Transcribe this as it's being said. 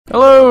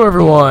Hello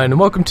everyone, and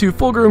welcome to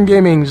Full Groom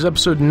Gaming's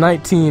episode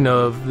 19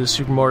 of the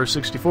Super Mario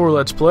 64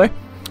 Let's Play.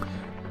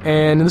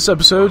 And in this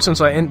episode,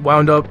 since I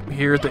wound up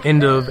here at the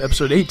end of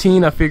episode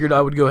 18, I figured I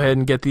would go ahead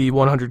and get the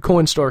 100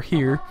 coin star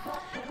here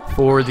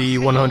for the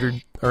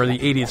 100, or the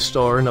 80th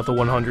star, not the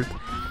 100th.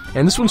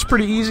 And this one's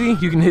pretty easy.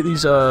 You can hit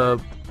these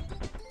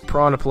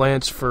piranha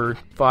plants for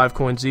 5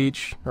 coins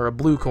each, or a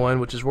blue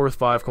coin, which is worth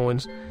 5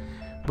 coins.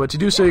 But to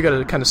do so, you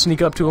gotta kind of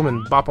sneak up to them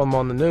and bop them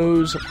on the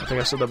nose. I think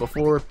I said that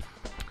before.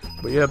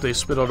 But yeah, they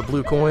spit out a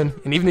blue coin.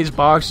 And even these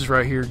boxes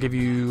right here give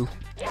you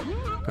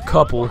a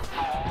couple.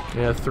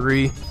 Yeah,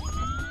 3.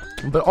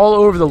 But all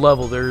over the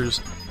level, there's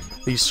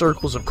these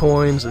circles of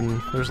coins,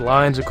 and there's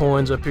lines of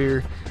coins up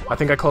here. I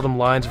think I called them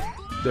lines.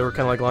 They were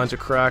kind of like lines of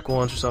crack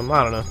ones or something.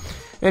 I don't know.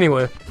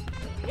 Anyway,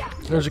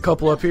 there's a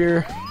couple up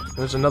here.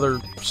 There's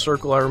another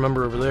circle I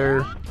remember over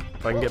there.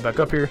 If I can get back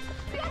up here.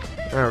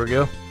 There we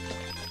go.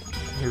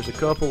 Here's a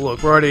couple.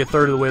 Look, we're already a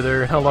third of the way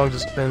there. How long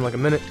does it been? Like a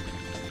minute?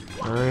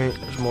 Alright,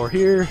 there's more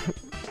here.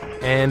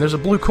 And there's a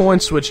blue coin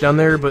switch down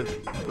there, but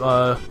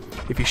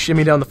if you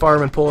shimmy down the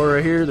fireman pole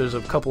right here, there's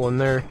a couple in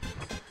there.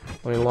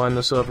 Let me line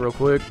this up real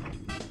quick.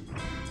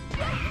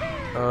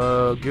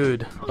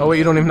 Good. Oh wait,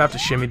 you don't even have to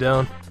shimmy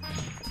down.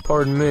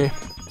 Pardon me.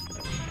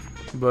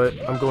 But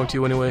I'm going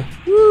to anyway.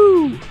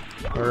 Woo!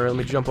 Alright, let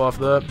me jump off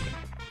that.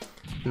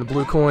 And the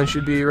blue coin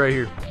should be right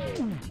here.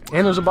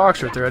 And there's a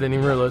box right there, I didn't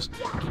even realize.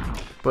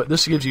 But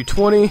this gives you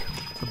 20.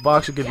 The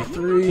box will give you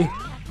 3.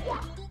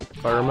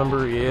 If I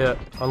remember, yeah,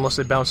 unless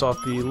they bounce off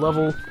the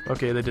level.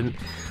 Okay, they didn't.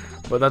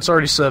 But that's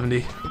already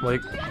 70.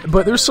 Like,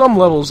 but there's some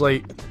levels,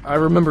 like, I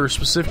remember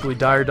specifically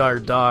Dire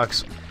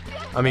Docks.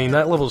 I mean,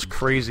 that level's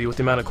crazy with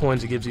the amount of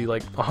coins it gives you,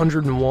 like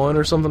 101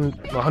 or something,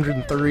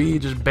 103,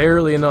 just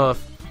barely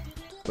enough.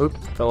 Oop,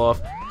 fell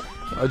off.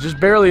 Just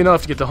barely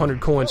enough to get the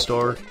 100 coin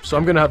star. So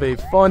I'm gonna have a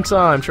fun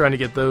time trying to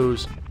get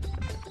those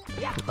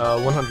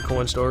 100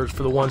 coin stars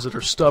for the ones that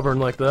are stubborn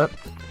like that.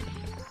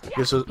 I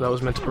guess that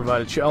was meant to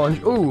provide a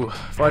challenge. Ooh,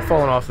 if I'd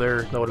fallen off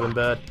there, that would have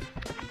been bad.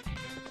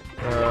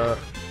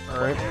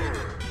 Alright.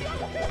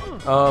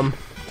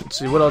 Let's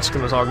see, what else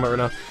can I talk about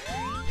right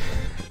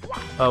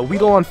now?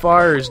 Weedle on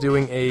Fire is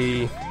doing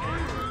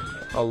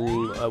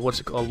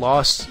what's it called? A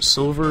Lost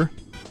Silver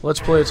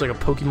Let's Play. It's like a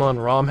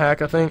Pokemon ROM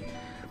hack, I think.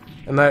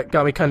 And that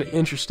got me kind of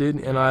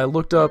interested, and I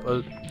looked up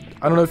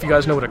I don't know if you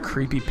guys know what a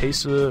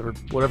creepypasta or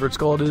whatever it's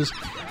called is,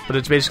 but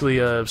it's basically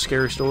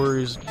scary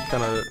stories,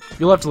 kind of.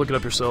 You'll have to look it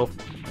up yourself.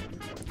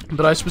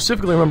 But I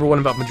specifically remember one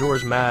about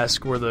Majora's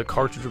Mask, where the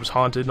cartridge was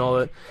haunted and all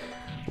that.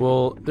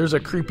 Well, there's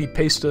a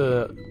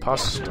creepypasta,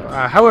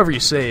 however you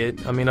say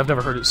it. I mean, I've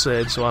never heard it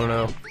said, so I don't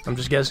know. I'm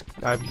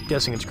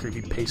guessing it's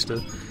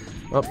creepypasta.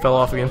 Oh, fell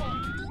off again.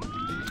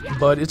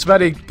 But it's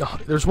about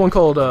there's one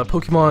called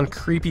Pokemon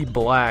Creepy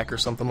Black or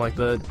something like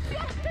that,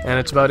 and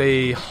it's about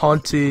a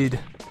haunted,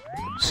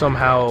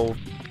 somehow,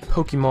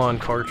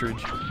 Pokemon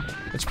cartridge.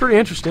 It's pretty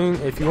interesting.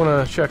 If you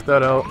want to check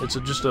that out, it's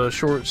just a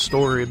short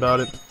story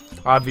about it.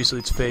 Obviously,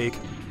 it's fake,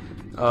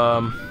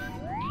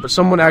 but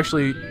someone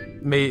actually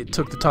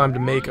took the time to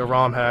make a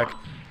ROM hack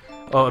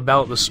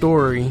about the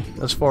story,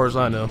 as far as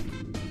I know.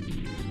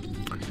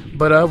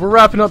 But we're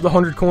wrapping up the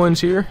 100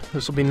 coins here.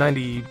 This will be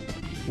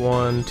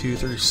 91, 2,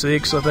 3,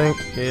 6, I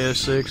think. Yeah,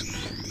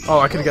 6. Oh,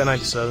 I could have got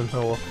 97.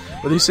 Oh well.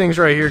 But these things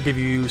right here give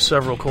you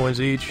several coins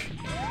each.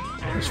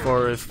 As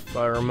far as if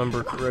I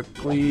remember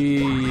correctly,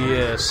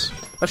 yes.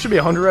 That should be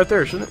 100 right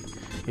there, shouldn't it?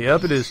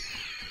 Yep, it is.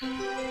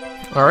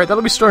 Alright,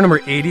 that'll be star number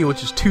 80,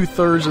 which is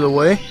 2/3 of the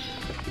way.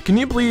 Can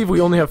you believe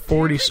we only have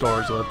 40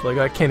 stars left? Like,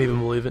 I can't even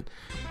believe it.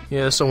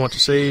 Yes, I want to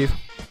save.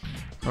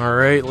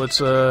 Alright, let's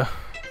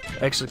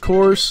exit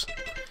course.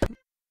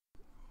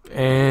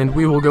 And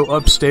we will go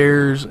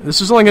upstairs. This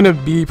is only going to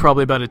be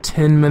probably about a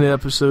 10-minute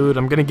episode.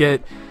 I'm going to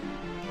get,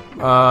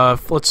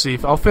 let's see,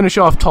 I'll finish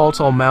off Tall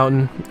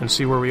Mountain and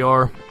see where we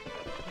are.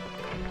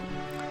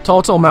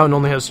 Tall Mountain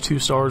only has 2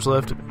 stars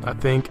left, I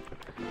think,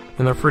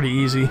 and they're pretty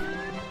easy.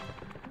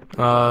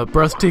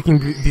 Breathtaking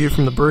view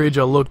from the bridge,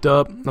 I looked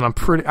up, and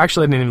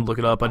actually I didn't even look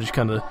it up, I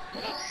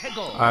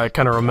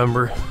kind of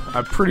remember.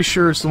 I'm pretty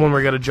sure it's the one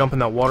where you gotta jump in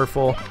that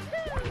waterfall.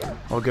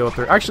 I'll go up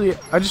there. Actually,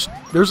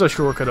 there's a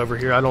shortcut over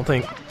here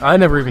I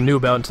never even knew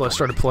about until I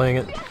started playing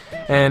it.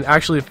 And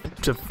actually,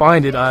 to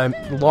find it, I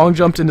long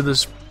jumped into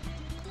this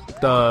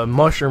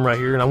mushroom right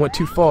here, and I went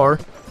too far.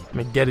 Let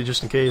me get it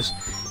just in case.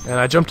 And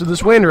I jumped to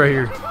this wind right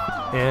here,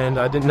 and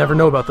I never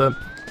know about that.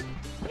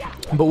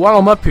 But while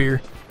I'm up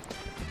here,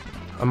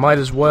 I might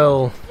as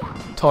well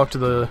talk to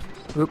the...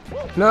 Oop,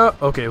 no,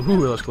 okay,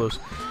 whoo, that was close.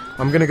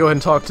 I'm gonna go ahead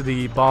and talk to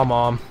the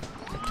Bomb,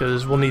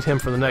 because we'll need him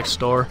for the next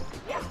star.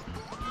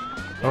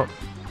 Oh,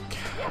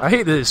 I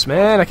hate this,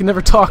 man, I can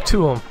never talk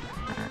to him.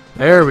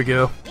 There we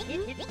go.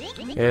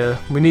 Yeah,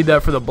 we need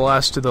that for the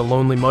blast to the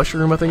Lonely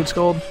Mushroom, I think it's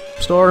called,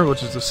 star,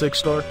 which is the 6th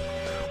star.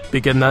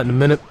 Be getting that in a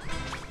minute.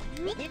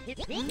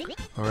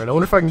 Alright, I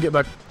wonder if I can get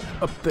back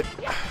up there.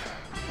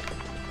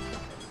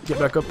 Get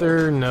back up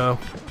there? No.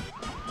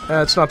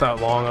 It's not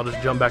that long, I'll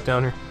just jump back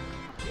down here.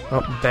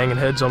 Oh, banging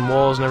heads on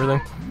walls and everything.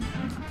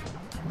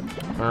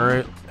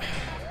 Alright.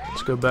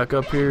 Let's go back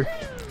up here.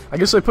 I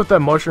guess I put that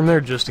mushroom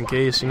there just in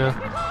case, you know.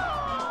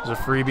 It's a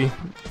freebie.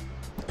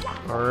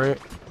 Alright.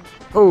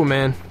 Oh,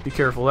 man. Be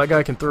careful. That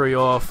guy can throw you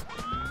off.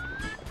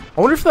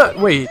 I wonder if that...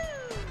 Wait.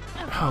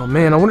 Oh,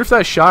 man. I wonder if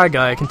that shy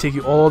guy can take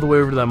you all the way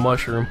over to that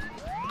mushroom.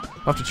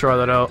 I'll have to try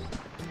that out.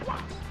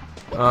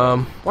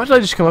 Why did I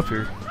just come up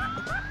here?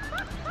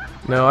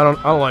 No, I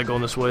don't like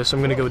going this way, so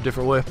I'm gonna go a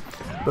different way.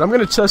 But I'm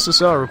gonna test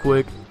this out real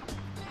quick.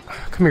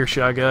 Come here,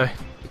 shy guy.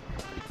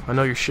 I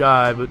know you're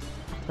shy, but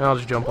I'll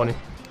just jump on you.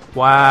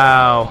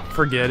 Wow,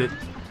 forget it.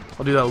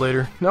 I'll do that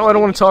later. No, I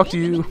don't want to talk to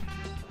you.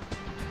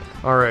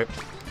 Alright.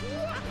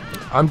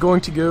 I'm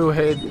going to go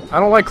ahead. I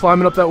don't like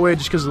climbing up that way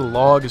just because the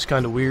log is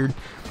kind of weird.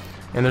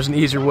 And there's an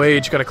easier way. You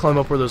just gotta climb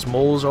up where those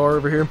moles are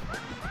over here.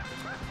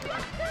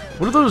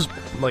 What are those,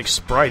 like,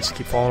 sprites that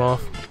keep falling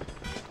off?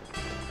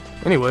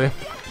 Anyway,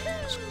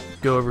 let's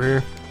go over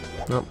here.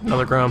 Oh,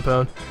 another ground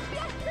pound.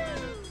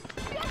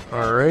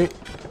 Alright.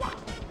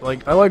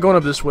 Like, I like going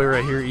up this way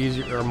right here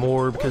easier or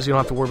more because you don't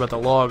have to worry about the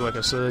log, like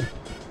I said.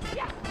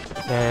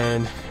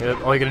 And yep,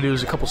 all you gotta do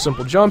is a couple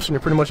simple jumps and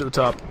you're pretty much at the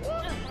top.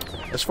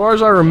 As far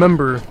as I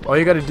remember, all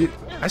you gotta do...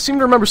 I seem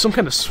to remember some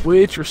kind of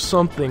switch or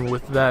something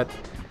with that,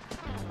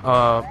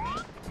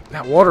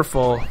 that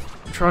waterfall.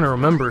 I'm trying to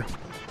remember.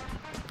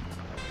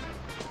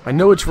 I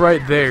know it's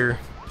right there.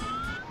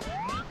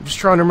 I'm just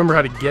trying to remember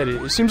how to get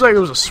it. It seems like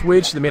there was a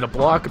switch that made a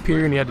block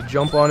appear and you had to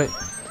jump on it.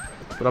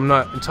 But I'm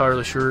not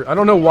entirely sure. I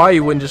don't know why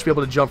you wouldn't just be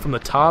able to jump from the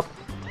top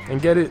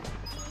and get it.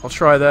 I'll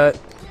try that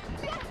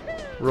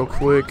real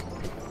quick.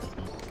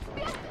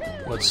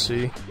 Let's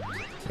see.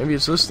 Maybe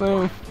it's this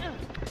thing.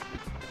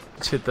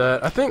 Let's hit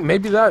that. I think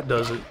maybe that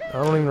does it. I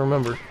don't even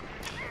remember.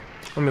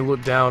 Let me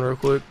look down real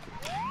quick.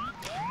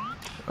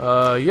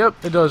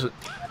 Yep, it does it.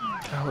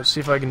 Now, let's see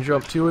if I can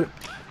jump to it.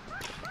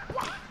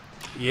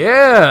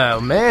 Yeah,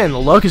 man, the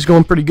luck is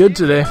going pretty good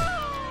today.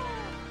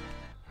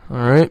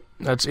 Alright,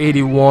 that's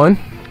 81.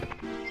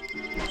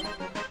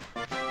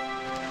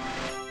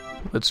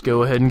 Let's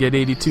go ahead and get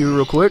 82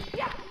 real quick.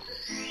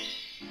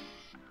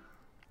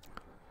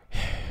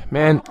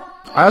 Man,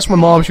 I asked my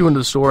mom, she went to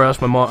the store, I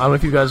asked my mom, I don't know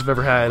if you guys have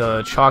ever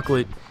had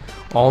chocolate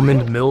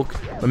almond milk,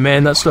 but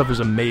man, that stuff is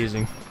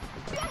amazing.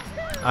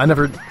 I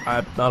don't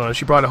know,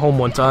 she brought it home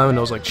one time and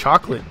I was like,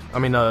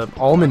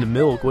 almond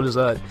milk, what is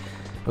that?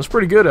 It was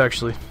pretty good,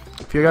 actually.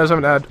 If you guys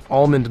haven't had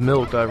almond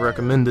milk, I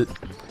recommend it.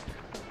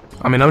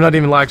 I mean, I'm not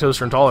even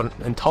lactose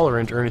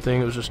intolerant or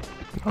anything, it was just,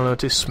 I don't know, it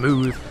tastes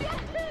smooth.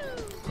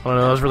 I don't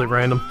know, that was really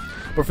random.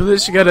 But for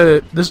this, you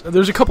gotta,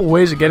 there's a couple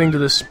ways of getting to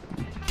this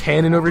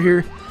cannon over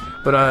here.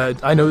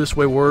 But I know this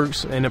way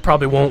works, and it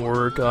probably won't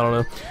work, I don't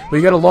know. But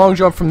you got a long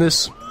jump from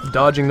this,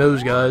 dodging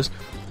those guys.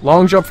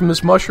 Long jump from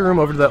this mushroom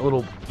over to that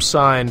little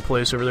sign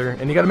place over there.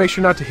 And you gotta make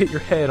sure not to hit your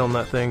head on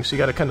that thing, so you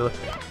gotta kind of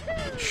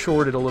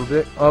short it a little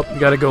bit. Oh, you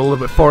gotta go a little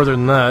bit farther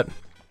than that.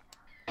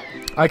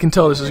 I can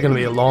tell this is gonna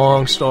be a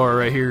long star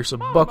right here, so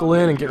buckle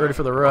in and get ready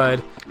for the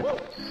ride.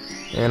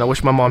 And I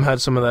wish my mom had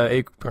some of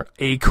that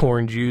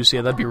acorn juice.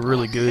 Yeah, that'd be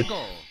really good.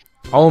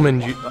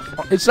 Almond juice.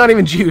 It's not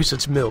even juice,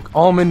 it's milk.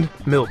 Almond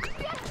milk.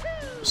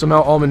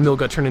 Somehow almond milk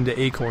got turned into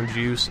acorn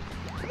juice.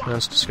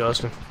 That's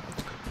disgusting.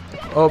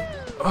 Oh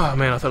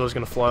man, I thought I was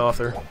gonna fly off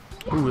there.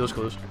 Ooh, that was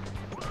close.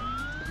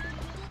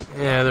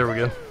 Yeah, there we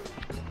go.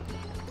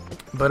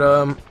 But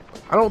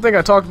I don't think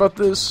I talked about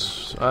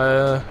this.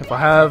 If I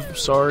have,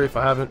 sorry. If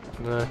I haven't,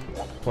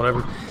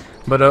 whatever.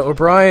 But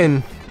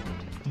O'Brien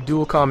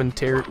dual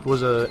commentary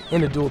was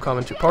in a dual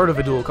commentary, part of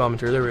a dual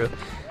commentary. There we go.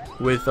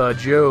 With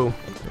Joe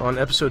on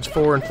episodes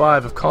 4 and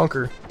 5 of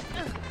Conquer.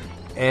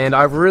 And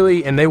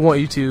they want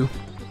you to.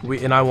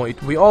 We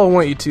all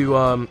want you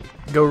to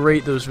go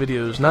rate those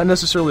videos. Not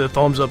necessarily a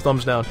thumbs up,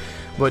 thumbs down,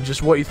 but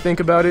just what you think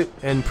about it,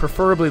 and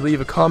preferably leave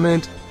a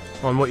comment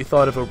on what you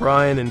thought of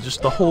O'Brien and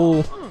just the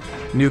whole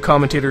new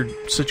commentator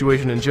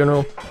situation in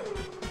general.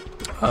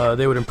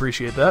 They would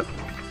appreciate that.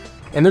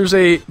 And there's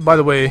by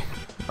the way,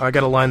 I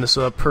gotta line this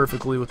up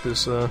perfectly with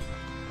this.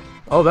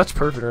 Oh, that's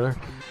perfect right there.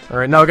 All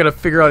right, now I gotta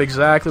figure out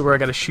exactly where I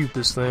gotta shoot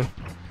this thing.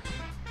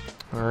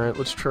 All right,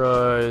 let's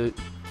try.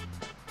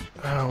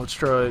 Let's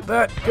try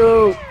that.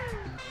 Go!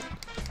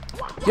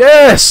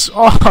 Yes!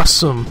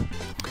 Awesome!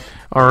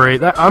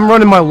 Alright, I'm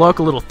running my luck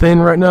a little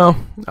thin right now.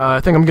 I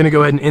think I'm going to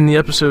go ahead and end the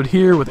episode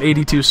here with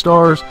 82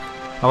 stars.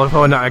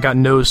 I got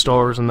no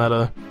stars in that,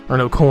 or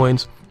no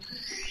coins.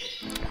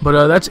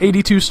 But that's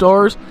 82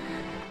 stars.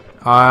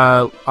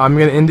 I'm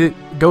going to end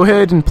it. Go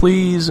ahead and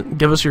please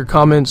give us your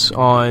comments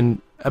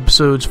on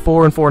episodes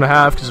 4 and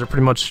 4.5, because they're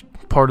pretty much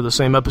part of the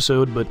same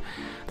episode, but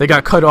they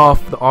got cut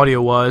off the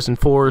audio-wise in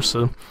 4,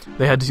 so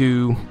they had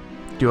to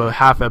do a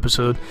half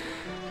episode.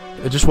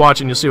 Just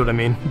watch and you'll see what I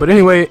mean. But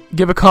anyway,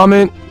 give a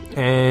comment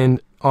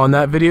and on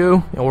that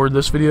video, or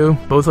this video,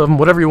 both of them,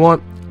 whatever you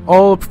want.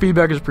 All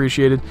feedback is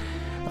appreciated.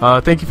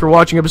 Thank you for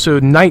watching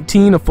episode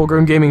 19 of Full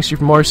Grown Gaming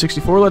Super Mario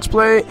 64 Let's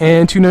Play,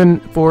 and tune in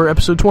for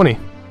episode 20.